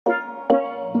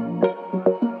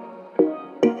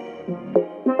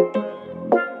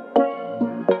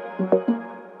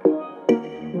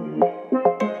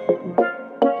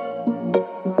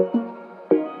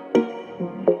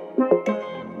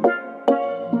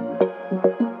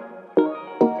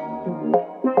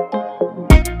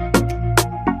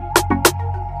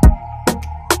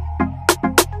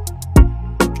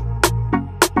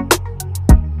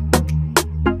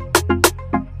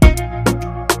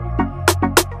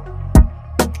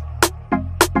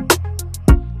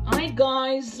right,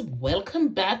 guys, welcome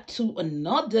back to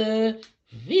another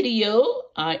video.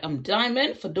 I am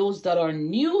Diamond. For those that are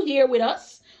new here with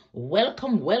us,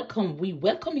 welcome. We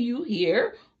welcome you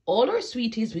here, all our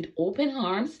sweeties, with open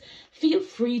arms. Feel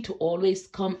free to always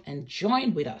come and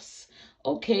join with us.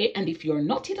 Okay, and if you're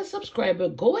not yet a subscriber,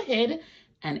 go ahead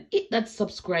and hit that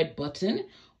subscribe button.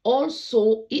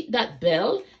 Also hit that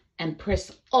bell and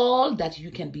press all, that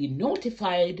you can be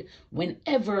notified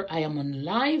whenever I am on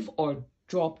live or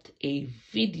dropped a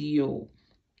video.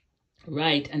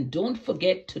 Right, and don't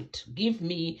forget to give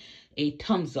me a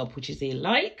thumbs up, which is a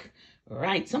like.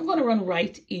 Right, so I'm going to run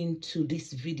right into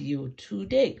this video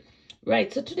today.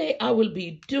 Right, so today I will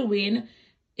be doing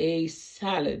a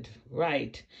salad.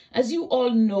 Right, as you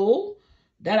all know,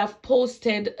 that I've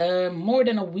posted more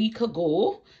than a week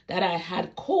ago that I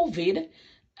had COVID,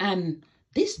 and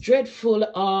this dreadful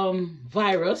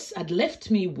virus had left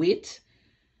me with,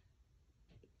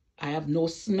 I have no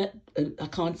smell, I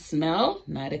can't smell,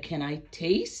 neither can I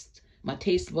taste. My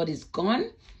taste bud is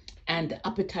gone and the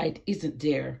appetite isn't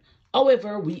there.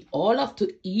 However, we all have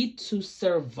to eat to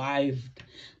survive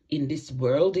in this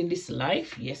world, in this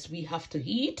life. Yes, we have to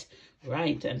eat,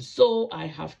 right? And so I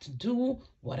have to do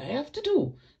what I have to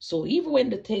do. So even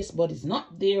when the taste bud is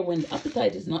not there, when the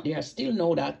appetite is not there, I still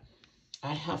know that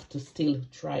I have to still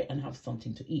try and have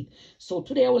something to eat. So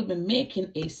today I will be making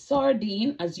a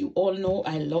sardine. As you all know,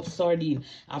 I love sardine.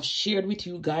 I've shared with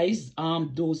you guys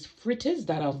those fritters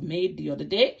that I've made the other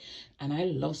day, and I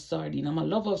love sardine. I'm a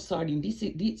lover of sardine.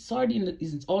 This sardine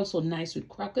is also nice with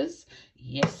crackers.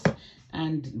 Yes,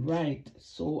 and right.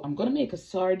 So I'm gonna make a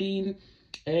sardine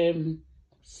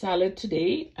salad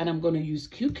today, and I'm gonna use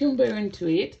cucumber into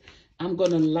it. I'm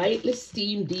gonna lightly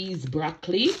steam these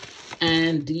broccoli,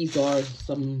 and these are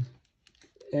some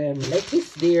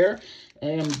lettuce there,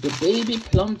 the baby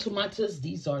plum tomatoes.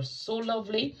 These are so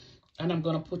lovely, and I'm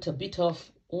gonna put a bit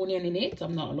of onion in it.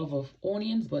 I'm not a lover of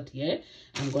onions, but yeah,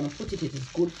 I'm gonna put it. It is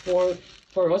good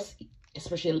for us,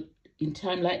 especially in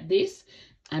time like this.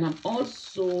 And I'm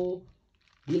also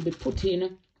will be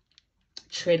putting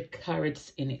shredded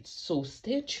carrots in it. So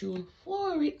stay tuned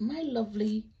for it, my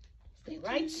lovely.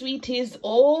 Right, sweeties,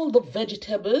 all the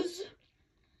vegetables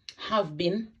have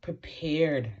been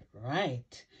prepared.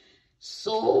 Right,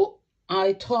 so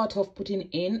I thought of putting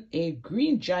in a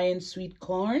green giant sweet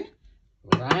corn.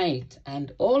 Right,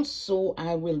 and also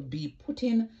I will be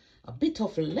putting a bit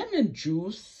of lemon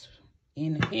juice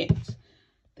in it.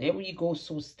 There we go.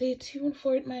 So stay tuned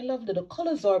for it, my love. The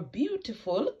colors are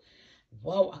beautiful.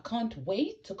 Wow, I can't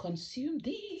wait to consume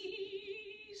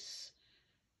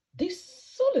this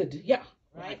solid. Yeah,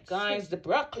 right, guys, the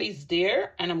broccoli is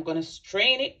there, and I'm gonna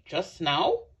strain it just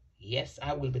now. Yes,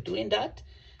 I will be doing that.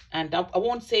 And I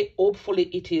won't say hopefully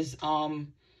it is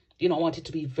you know, I want it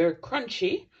to be very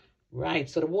crunchy. Right,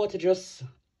 so the water just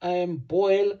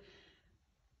boil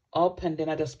up, and then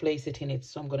I just place it in it.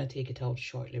 So I'm gonna take it out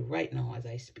shortly, right now as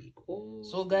I speak. Oh,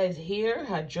 so guys, here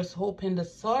I just opened the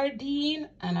sardine,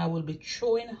 and I will be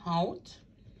throwing out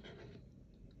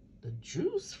the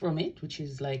juice from it, which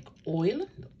is like oil,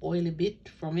 the oily bit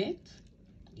from it.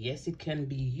 Yes, it can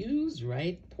be used,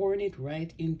 right? Pouring it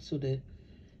right into the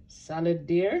salad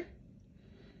there.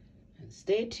 And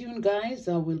stay tuned, guys.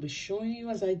 I will be showing you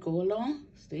as I go along.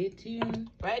 Stay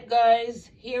tuned. Right, guys,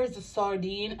 here's the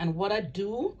sardine, and what I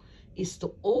do is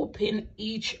to open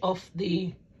each of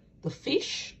the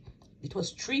fish. It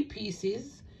was 3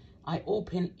 pieces. I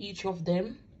open each of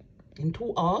them in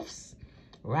 2 halves.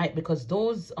 Right, because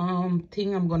those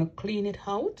thing, I'm gonna clean it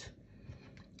out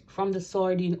from the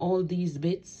sardine. All these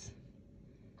bits,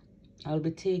 I'll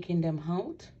be taking them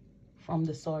out from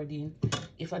the sardine.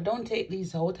 If I don't take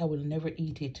these out, I will never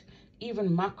eat it.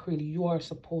 Even mackerel, you are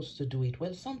supposed to do it.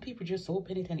 Well, some people just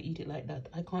open it and eat it like that.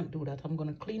 I can't do that. I'm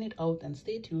gonna clean it out, and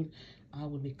stay tuned. I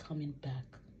will be coming back.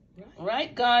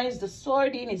 Right, guys, the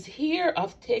sardine is here.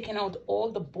 I've taken out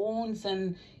all the bones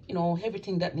and, you know,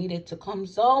 everything that needed to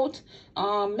comes out.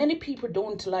 Many people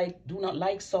do not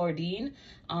like sardine,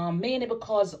 mainly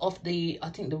because of the, I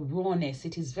think, the rawness.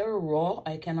 It is very raw.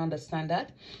 I can understand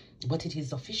that, but it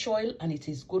is a fish oil, and it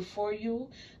is good for you.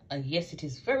 Yes, it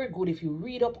is very good. If you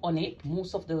read up on it,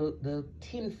 most of the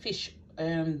tin fish,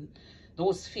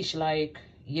 those fish, like,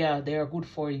 yeah, they are good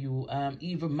for you.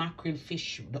 Even mackerel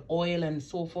fish, the oil and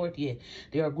so forth, yeah,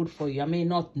 they are good for you. I may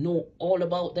not know all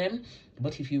about them,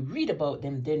 but if you read about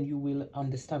them, then you will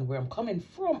understand where I'm coming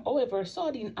from. However,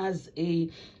 sardine has a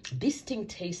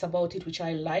distinct taste about it, which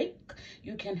I like.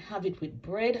 You can have it with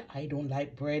bread. I don't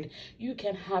like bread. You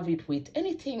can have it with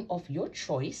anything of your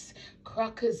choice,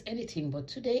 crackers, anything. But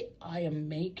today I am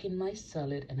making my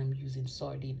salad, and I'm using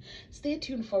sardine. Stay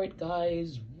tuned for it,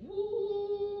 guys.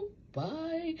 Woo!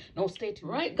 Bye. Now stay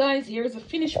tuned. Right, guys, here's a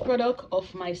finished product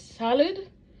of my salad.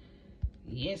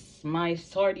 Yes, my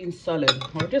sardine salad,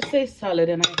 or just say salad,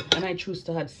 and I choose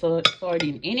to add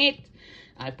sardine in it.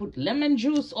 I put lemon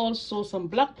juice, also some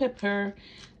black pepper.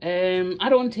 I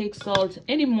don't take salt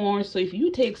anymore, so if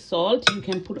you take salt, you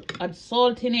can add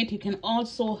salt in it. You can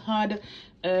also add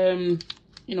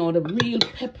you know, the real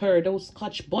pepper, those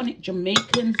Scotch bonnet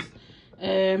Jamaicans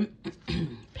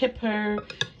pepper,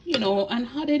 you know, and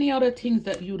add any other things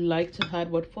that you like to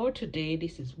add. But for today,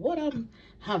 this is what I'm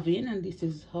having, and this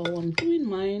is how I'm doing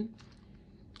mine.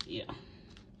 Yeah,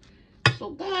 so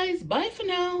guys, bye for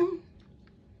now.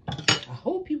 I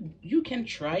hope you can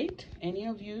try it, any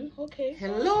of you. Okay,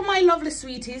 hello my lovely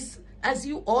sweeties. As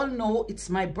you all know, it's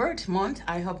my birth month.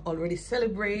 I have already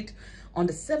celebrated on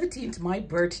the 17th, my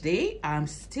birthday. I'm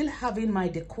still having my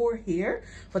decor here.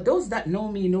 For those that know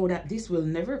me, know that this will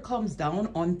never comes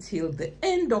down until the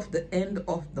end of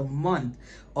the month.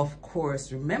 Of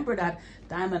course, remember that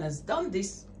Diamond has done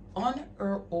this on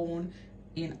her own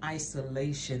in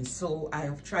isolation, so I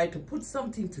have tried to put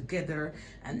something together,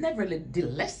 and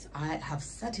nevertheless I have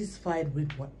satisfied with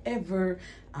whatever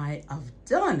I have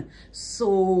done.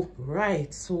 So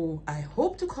right, so I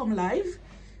hope to come live,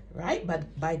 right, but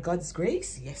by God's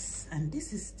grace, yes. And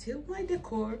this is still my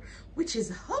decor, which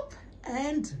is up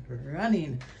and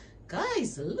running.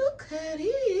 Guys, look at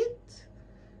it.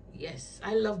 Yes,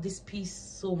 I love this piece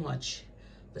so much.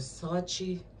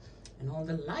 Versace and all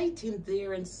the lighting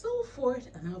there and so forth.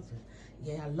 And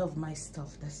yeah, I love my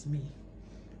stuff. That's me.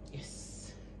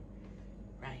 Yes.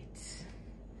 Right.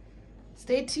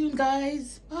 Stay tuned,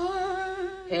 guys. Bye.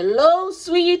 Hello,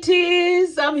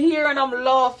 sweeties. I'm here and I'm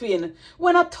laughing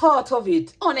when I thought of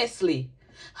it. Honestly,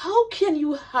 how can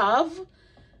you have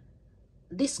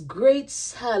this great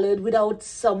salad without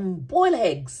some boiled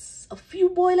eggs? A few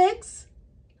boiled eggs?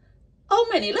 How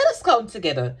many? Let us count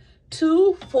together.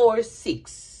 2, 4,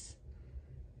 6.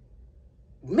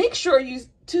 Make sure you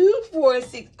 2, 4,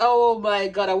 6. Oh my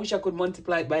God, I wish I could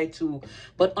multiply it by 2,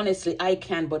 but honestly I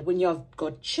can. But when you have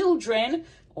got children,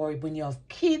 or when you have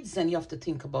kids and you have to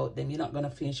think about them, you're not gonna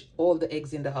finish all the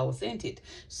eggs in the house, ain't it?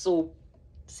 So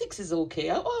 6 is okay.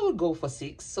 I would go for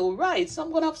 6. So right, so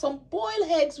I'm gonna have some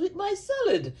boiled eggs with my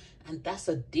salad, and that's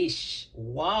a dish.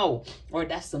 Wow. Or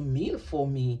that's a meal for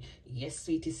me. Yes,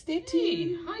 sweetie, stay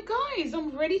tuned. Hi guys,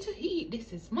 I'm ready to eat.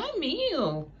 This is my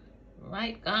meal.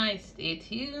 Right guys, stay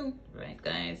tuned. Right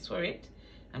guys, for it.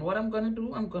 And what I'm gonna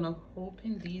do, I'm gonna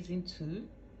open these in 2,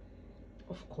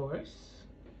 of course.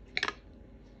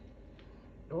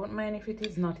 Don't mind if it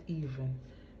is not even,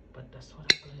 but that's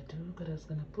what I'm gonna do, because I was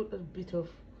gonna put a bit of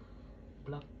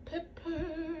black pepper.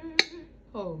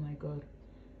 Oh my God,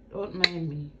 don't mind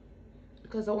me,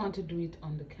 because I want to do it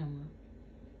on the camera.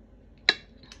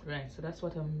 Right, so that's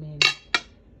what I'm gonna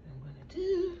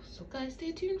do. So guys,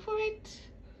 stay tuned for it.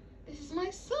 This is my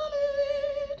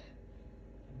salad.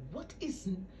 What is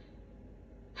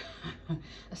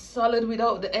a salad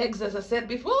without the eggs, as I said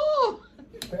before? All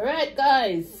right,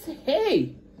 guys.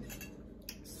 Hey,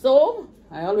 so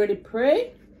I already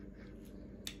pray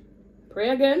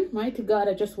again. Mighty God,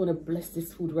 I just want to bless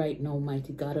this food right now,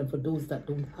 mighty God. And for those that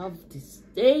don't have this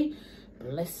day,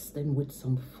 bless them with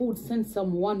some food. Send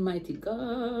someone, mighty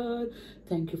God.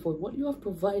 Thank you for what you have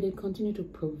provided. Continue to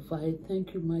provide.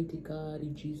 Thank you, mighty God,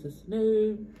 in Jesus'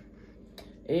 name.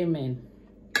 Amen.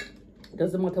 It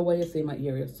doesn't matter what you say in my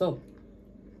area. So,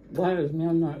 why is me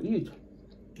not eat?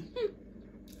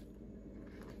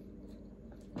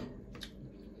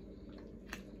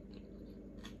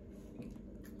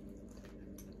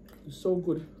 It's so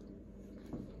good.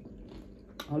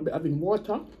 I'll be having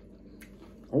water.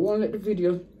 I won't let the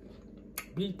video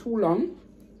be too long,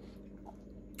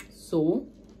 so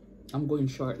I'm going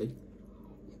shortly.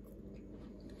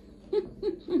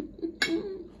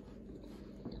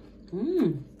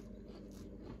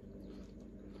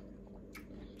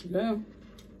 Yeah,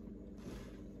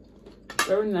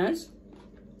 very nice.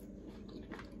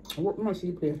 I work my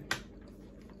sleep here.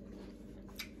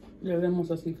 Yeah, they must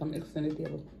have seen from extended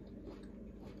table.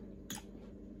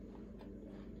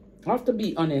 I have to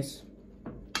be honest.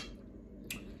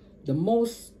 The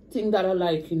most thing that I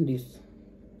like in this,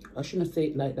 I shouldn't say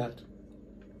it like that.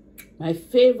 My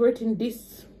favorite in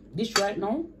this dish right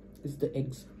now is the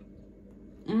eggs.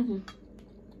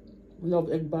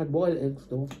 Love egg, bad boiled eggs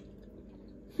though.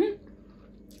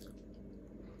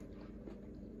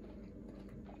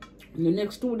 In the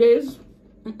next 2 days,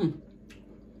 I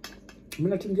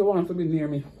don't think you want to be near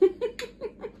me.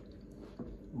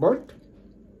 But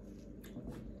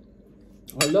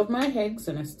I love my eggs,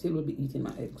 and I still will be eating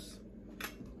my eggs.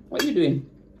 What are you doing?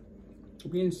 You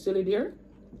being silly there?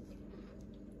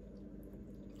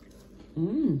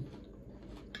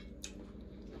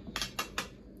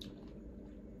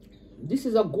 This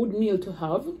is a good meal to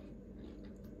have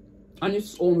on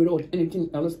its own without anything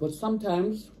else, but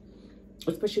sometimes,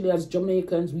 especially as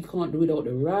Jamaicans, we can't do without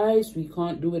the rice, we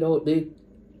can't do without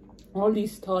all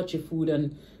these starchy food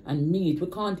and meat. We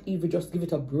can't even just give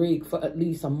it a break for at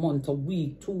least a month, a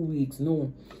week, 2 weeks,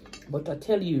 no. But I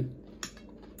tell you,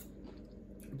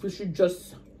 we should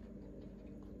just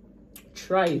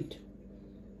try it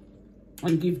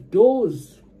and give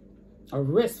those a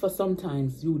rest for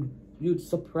sometimes. You'd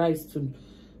surprised to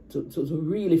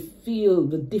really feel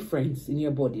the difference in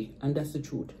your body, and that's the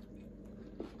truth.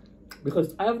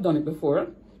 Because I have done it before,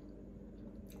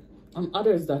 and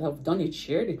others that have done it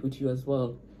shared it with you as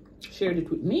well, shared it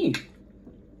with me.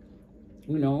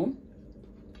 You know,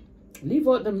 leave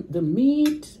out the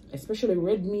meat, especially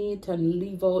red meat, and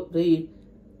leave out the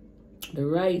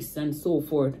rice and so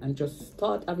forth, and just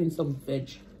start having some veg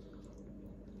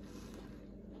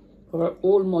for a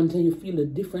whole month, and you feel the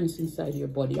difference inside your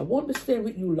body. I won't be staying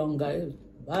with you long, guys.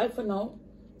 Bye for now.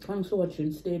 Thanks for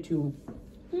watching. Stay tuned.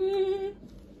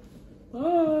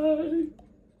 Bye.